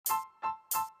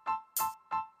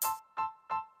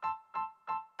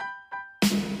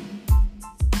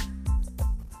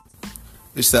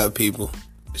What's up, people?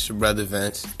 It's your brother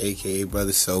Vince, aka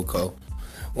Brother Soko.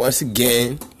 Once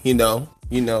again, y'all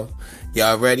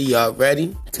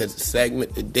ready? Because the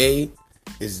segment today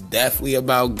is definitely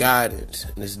about guidance,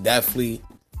 and it's definitely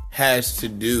has to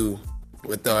do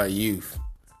with our youth.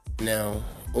 Now,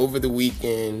 over the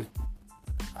weekend,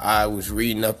 I was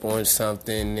reading up on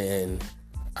something, and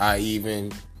I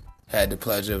even had the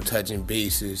pleasure of touching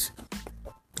bases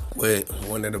with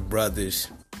one of the brothers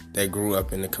that grew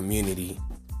up in the community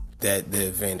that the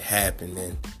event happened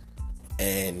in.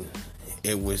 And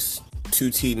it was two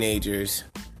teenagers.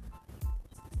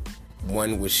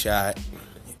 One was shot,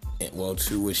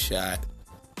 two was shot,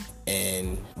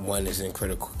 and one is in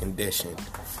critical condition.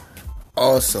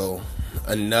 Also,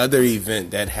 another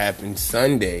event that happened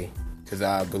Sunday, because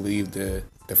I believe the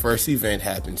first event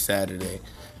happened Saturday.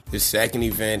 The second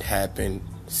event happened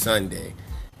Sunday.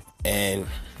 And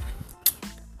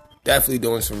definitely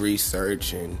doing some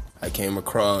research, and I came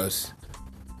across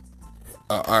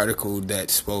an article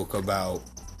that spoke about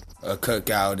a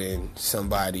cookout and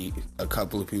a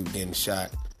couple of people getting shot.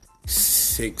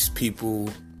 6 people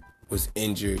was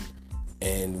injured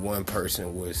and 1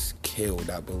 person was killed,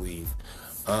 I believe.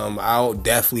 I'll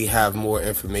definitely have more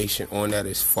information on that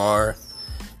as far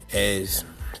as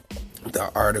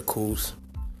the articles.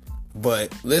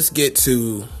 But let's get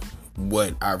to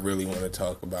what I really want to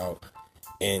talk about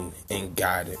in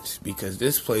guidance, because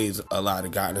this plays a lot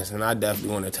of guidance, and I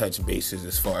definitely want to touch bases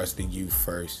as far as the youth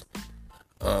first,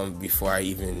 before I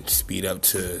even speed up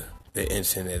to the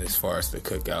incident as far as the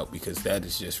cookout, because that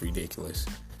is just ridiculous.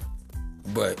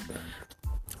 But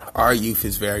our youth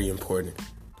is very important.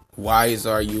 Why is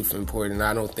our youth important?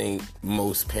 I don't think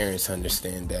most parents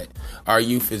understand that. Our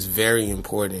youth is very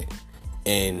important,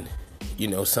 and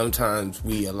sometimes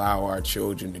we allow our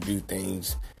children to do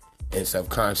things, and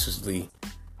subconsciously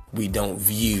we don't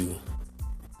view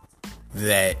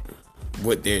that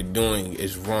what they're doing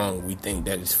is wrong. We think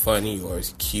that it's funny or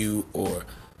it's cute, or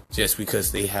just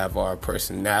because they have our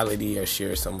personality or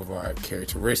share some of our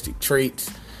characteristic traits,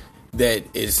 that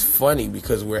is funny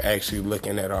because we're actually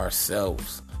looking at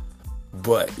ourselves.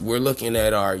 But we're looking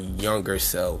at our younger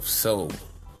selves. So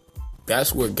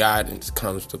that's where guidance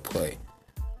comes to play.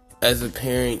 As a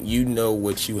parent, you know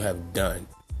what you have done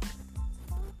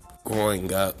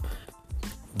growing up,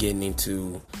 getting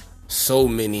into so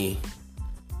many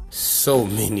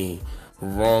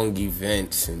wrong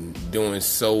events and doing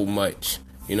so much.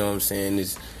 You know what I'm saying?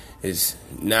 It's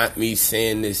not me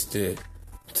saying this to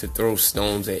throw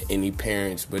stones at any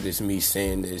parents, but it's me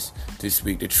saying this to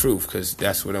speak the truth, because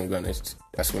that's what I'm gonna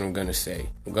say.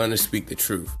 I'm gonna speak the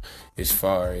truth as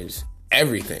far as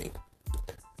everything.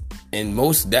 And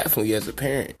most definitely as a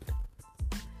parent,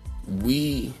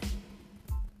 we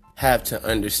have to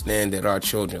understand that our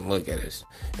children look at us.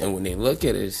 And when they look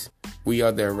at us, we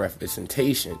are their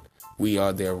representation. We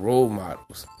are their role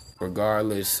models,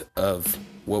 regardless of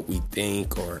what we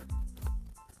think or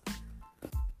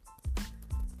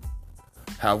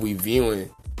how we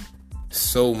viewing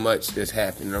so much that's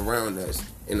happening around us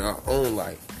in our own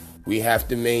life. We have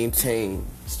to maintain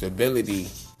stability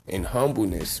and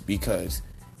humbleness, because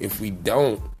if we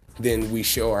don't, then we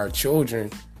show our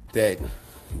children that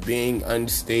being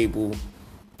unstable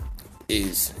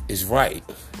is right.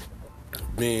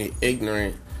 Being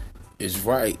ignorant is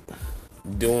right.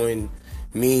 Doing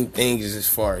mean things as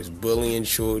far as bullying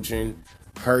children,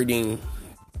 hurting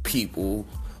people,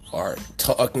 or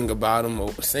talking about them,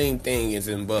 same thing as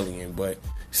in bullying. But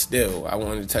still, I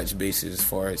want to touch bases as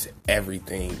far as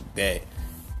everything that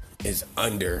is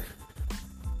under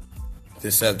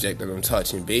the subject that I'm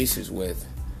touching bases with.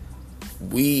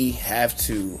 We have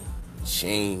to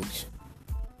change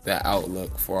the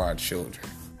outlook for our children.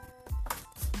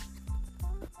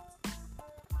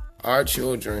 Our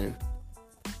children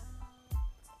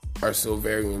are so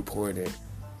very important,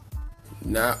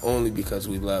 not only because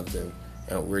we love them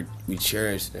and we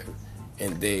cherish them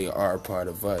and they are a part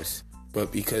of us,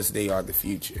 but because they are the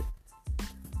future.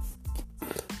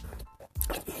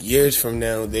 Years from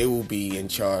now, they will be in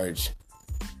charge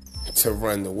to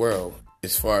run the world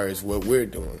as far as what we're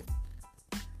doing.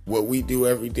 What we do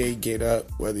every day, get up,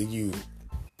 whether you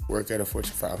work at a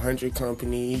Fortune 500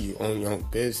 company, you own your own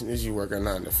business, you work a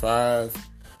 9 to 5,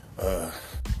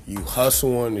 you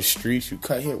hustle on the streets, you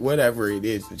cut hair, whatever it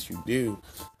is that you do,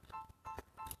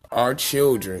 our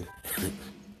children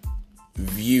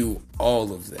view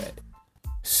all of that.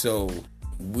 So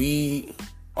we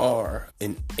are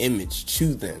an image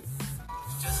to them.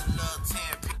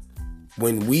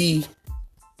 When we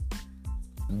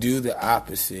do the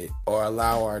opposite or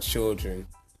allow our children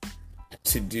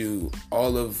to do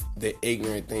all of the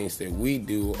ignorant things that we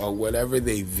do or whatever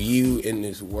they view in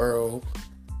this world,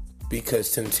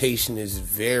 because temptation is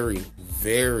very,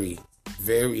 very,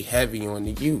 very heavy on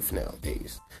the youth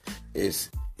nowadays.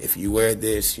 It's, if you wear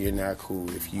this, you're not cool.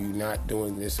 If you're not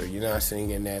doing this, or you're not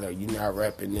singing that, or you're not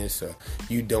rapping this, or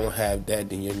you don't have that,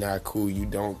 then you're not cool. You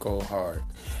don't go hard.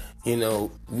 You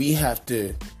know, we have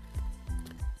to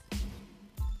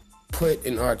put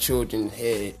in our children's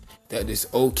head that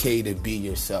it's okay to be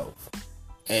yourself.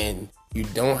 And you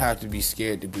don't have to be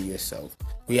scared to be yourself.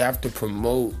 We have to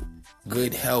promote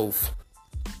good health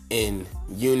and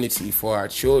unity for our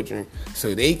children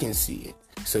so they can see it.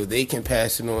 So they can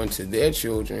pass it on to their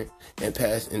children, and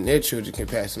their children can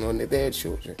pass it on to their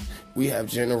children. We have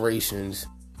generations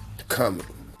coming.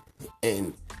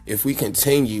 And if we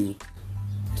continue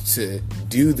to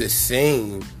do the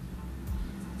same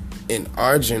in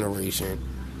our generation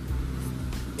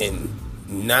and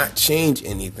not change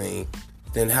anything,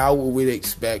 then how will we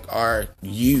expect our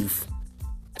youth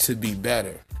to be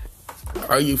better?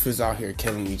 Our youth is out here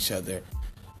killing each other,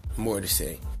 more to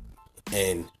say.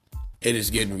 And it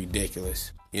is getting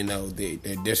ridiculous. You know, they're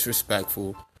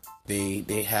disrespectful.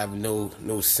 They have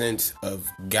no sense of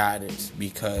guidance,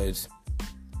 because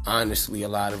honestly, a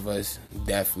lot of us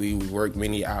definitely, we work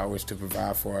many hours to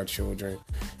provide for our children,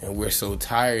 and we're so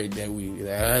tired that we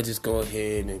just go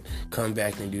ahead and come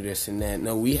back and do this and that.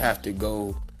 No, we have to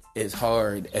go as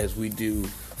hard as we do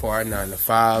for our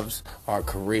 9-to-5s, our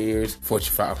careers,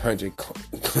 Fortune 500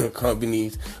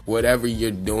 companies, whatever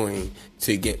you're doing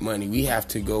to get money. We have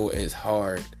to go as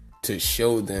hard to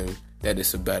show them that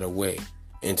it's a better way,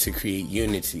 and to create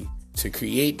unity, to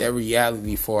create that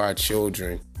reality for our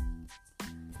children.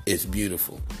 It's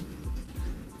beautiful.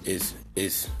 It's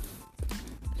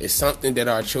something that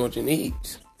our children need,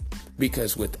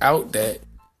 because without that,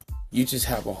 you just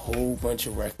have a whole bunch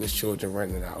of reckless children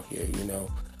running out here. You know,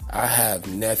 I have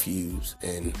nephews,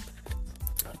 and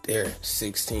they're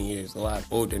 16 years, a lot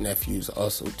older nephews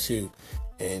also too.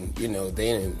 And, you know,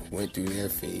 they went through their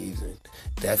phase and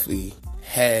definitely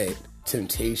had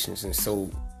temptations and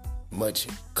so much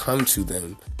come to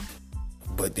them,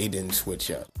 but they didn't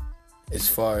switch up. As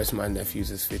far as my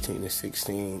nephews is 15 and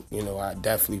 16, you know, I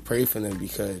definitely pray for them,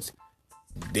 because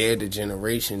they're the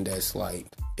generation that's like,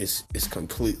 it's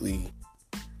completely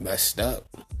messed up.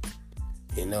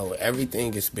 You know,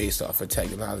 everything is based off of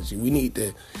technology. We need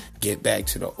to get back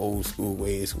to the old school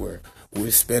ways where we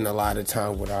spend a lot of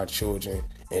time with our children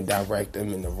and direct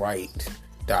them in the right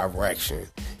direction,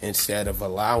 instead of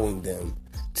allowing them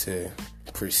to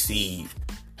proceed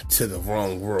to the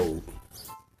wrong road.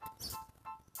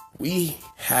 We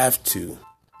have to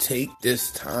take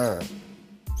this time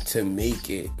to make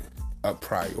it a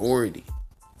priority,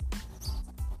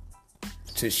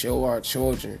 to show our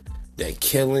children that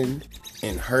killing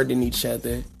and hurting each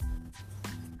other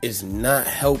is not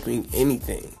helping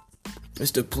anything.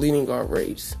 It's depleting our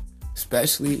race,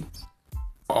 especially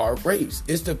our race.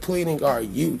 It's depleting our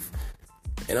youth.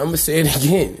 And I'm going to say it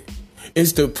again.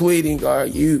 It's depleting our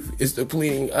youth. It's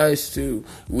depleting us too.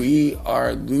 We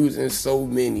are losing so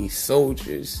many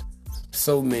soldiers,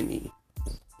 so many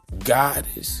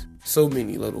goddesses, so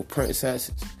many little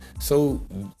princesses, so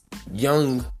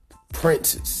young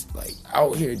princes, like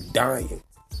out here dying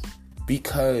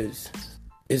because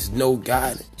it's no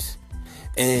guidance.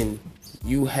 And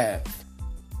you have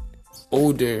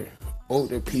older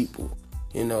people,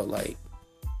 you know, like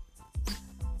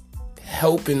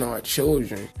helping our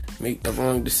children make the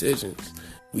wrong decisions.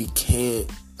 We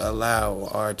can't allow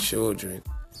our children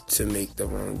to make the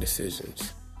wrong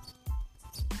decisions.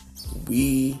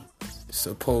 We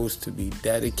supposed to be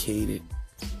dedicated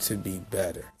to be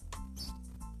better.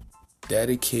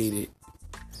 Dedicated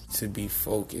to be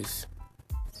focused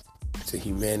to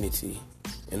humanity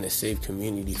and a safe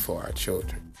community for our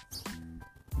children.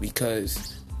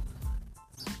 Because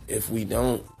if we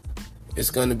don't, it's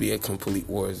going to be a complete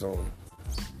war zone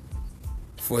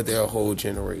for their whole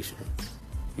generation.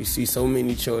 You see so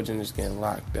many children is getting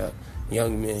locked up.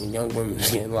 Young men, young women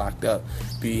is getting locked up.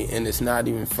 And it's not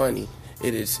even funny.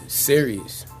 It is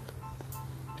serious.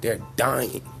 They're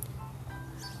dying.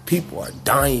 People are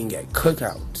dying at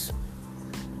cookouts.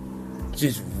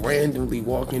 Just randomly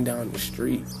walking down the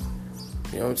street.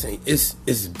 You know what I'm saying?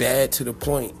 It's bad to the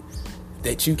point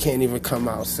that you can't even come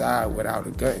outside without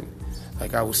a gun.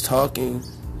 Like, I was talking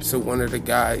to one of the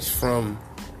guys from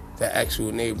the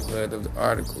actual neighborhood of the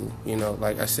article, you know,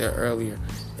 like I said earlier,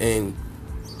 and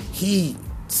he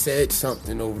said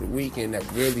something over the weekend that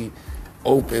really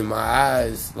opened my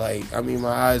eyes. Like, I mean, my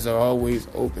eyes are always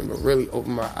open, but really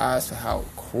opened my eyes to how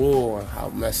cruel and how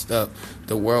messed up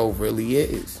the world really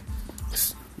is.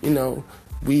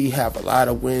 We have a lot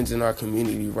of wins in our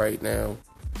community right now,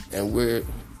 and we're,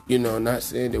 not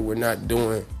saying that we're not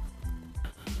doing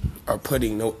or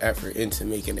putting no effort into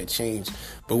making a change,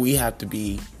 but we have to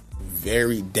be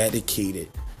very dedicated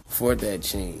for that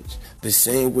change. The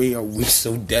same way are we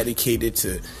so dedicated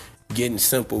to getting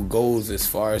simple goals as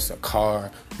far as a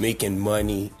car, making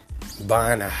money,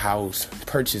 buying a house,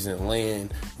 purchasing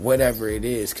land, whatever it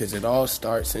is, because it all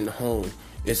starts in home.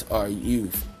 It's our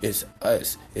youth. It's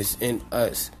us. It's in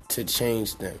us to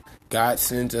change them. God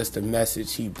sends us the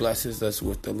message. He blesses us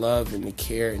with the love and the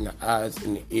care and the eyes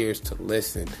and the ears to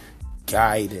listen.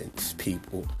 Guidance,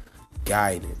 people.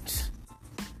 Guidance.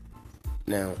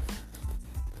 Now,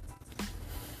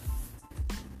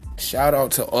 shout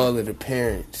out to all of the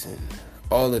parents and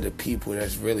all of the people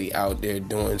that's really out there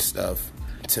doing stuff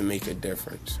to make a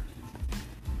difference.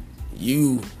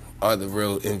 You are the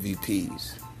real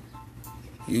MVPs.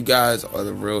 You guys are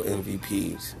the real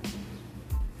MVPs.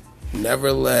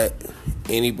 Never let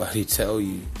anybody tell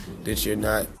you that you're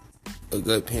not a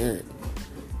good parent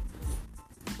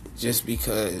just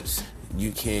because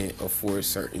you can't afford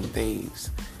certain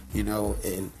things,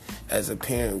 and as a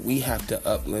parent, we have to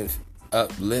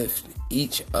uplift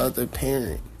each other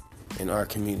parent in our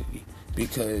community,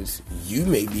 because you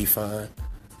may be fine,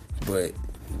 but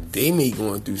they may be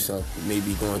going through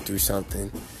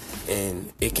something,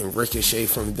 and it can ricochet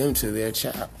from them to their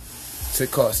child, to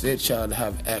cause their child to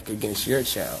have act against your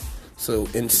child. So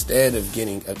instead of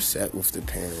getting upset with the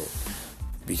parent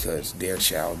because their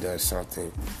child does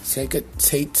something,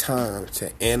 take time to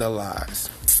analyze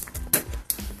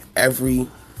every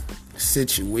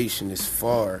situation as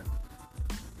far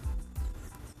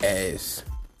as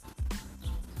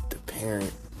the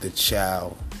parent, the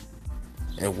child,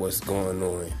 and what's going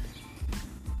on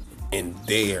in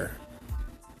their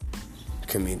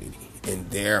community, in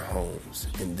their homes,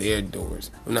 in their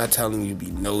doors. I'm not telling you to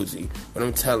be nosy, but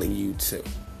I'm telling you to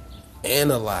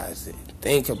analyze it,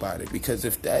 think about it, because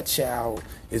if that child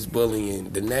is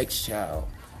bullying the next child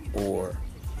or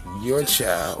your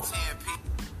child,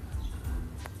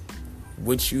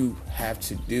 what you have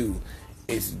to do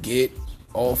is get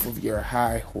off of your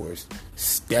high horse,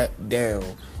 step down,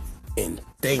 and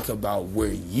think about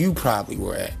where you probably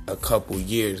were at a couple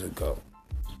years ago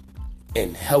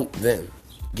and help them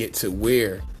get to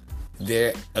where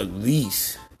they're at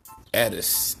least at a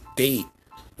state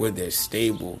where they're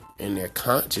stable and they're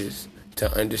conscious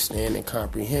to understand and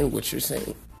comprehend what you're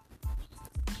saying,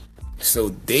 so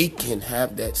they can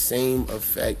have that same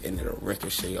effect and it'll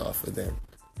ricochet off of them.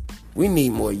 We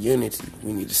need more unity.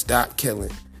 We need to stop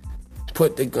killing,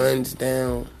 put the guns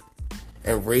down,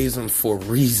 and raise them for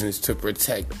reasons to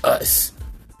protect us.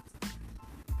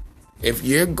 If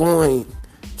you're going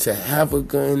to have a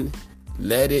gun,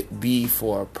 let it be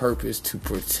for a purpose to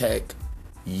protect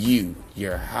you,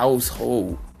 your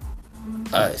household,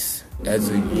 us as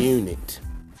a unit.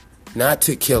 Not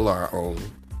to kill our own.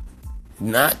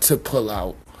 Not to pull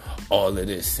out all of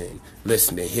this and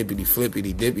listen to hippity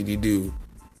flippity dippity do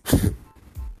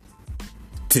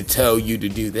to tell you to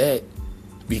do that,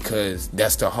 because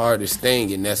that's the hardest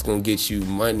thing, and that's going to get you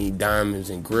money, diamonds,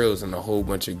 and grills, and a whole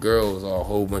bunch of girls or a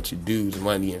whole bunch of dudes,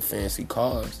 money and fancy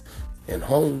cars and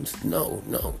homes. No.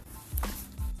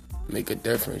 Make a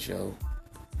difference, yo.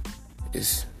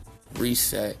 It's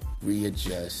reset,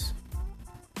 readjust,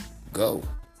 go,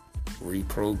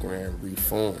 reprogram,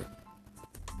 reform.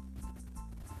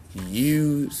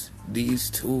 Use these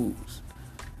tools.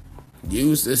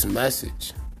 Use this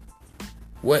message.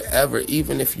 Whatever,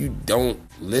 even if you don't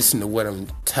listen to what I'm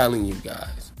telling you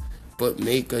guys, but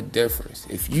make a difference.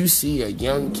 If you see a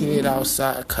young kid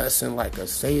outside cussing like a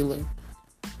sailor,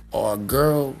 or a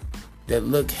girl that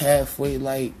look halfway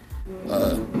like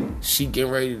she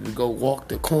getting ready to go walk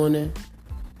the corner,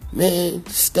 man,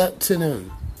 step to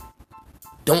them.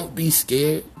 Don't be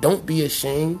scared. Don't be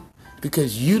ashamed,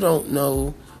 because you don't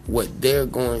know what they're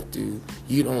going through.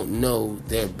 You don't know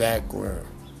their background.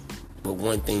 But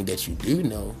one thing that you do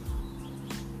know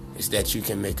is that you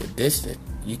can make a difference.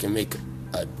 You can make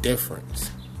a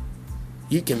difference.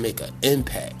 You can make an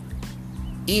impact.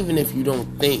 Even if you don't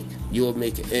think you'll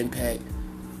make an impact,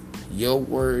 your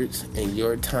words and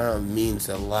your time means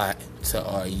a lot to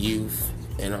our youth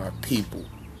and our people.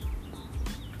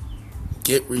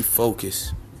 Get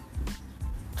refocused.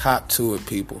 Hop to it,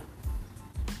 people.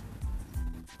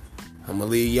 I'm going to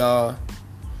leave y'all.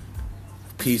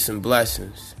 Peace and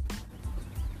blessings.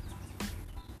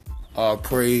 All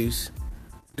praise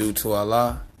due to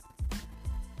Allah.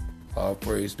 All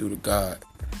praise due to God.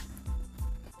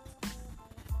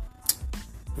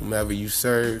 Whomever you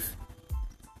serve,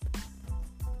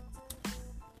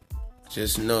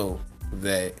 just know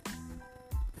that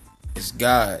it's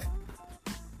God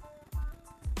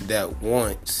that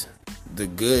wants the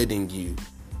good in you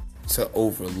to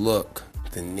overlook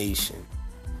the nation.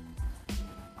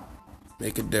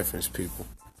 Make a difference, people.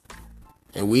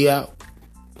 And we out.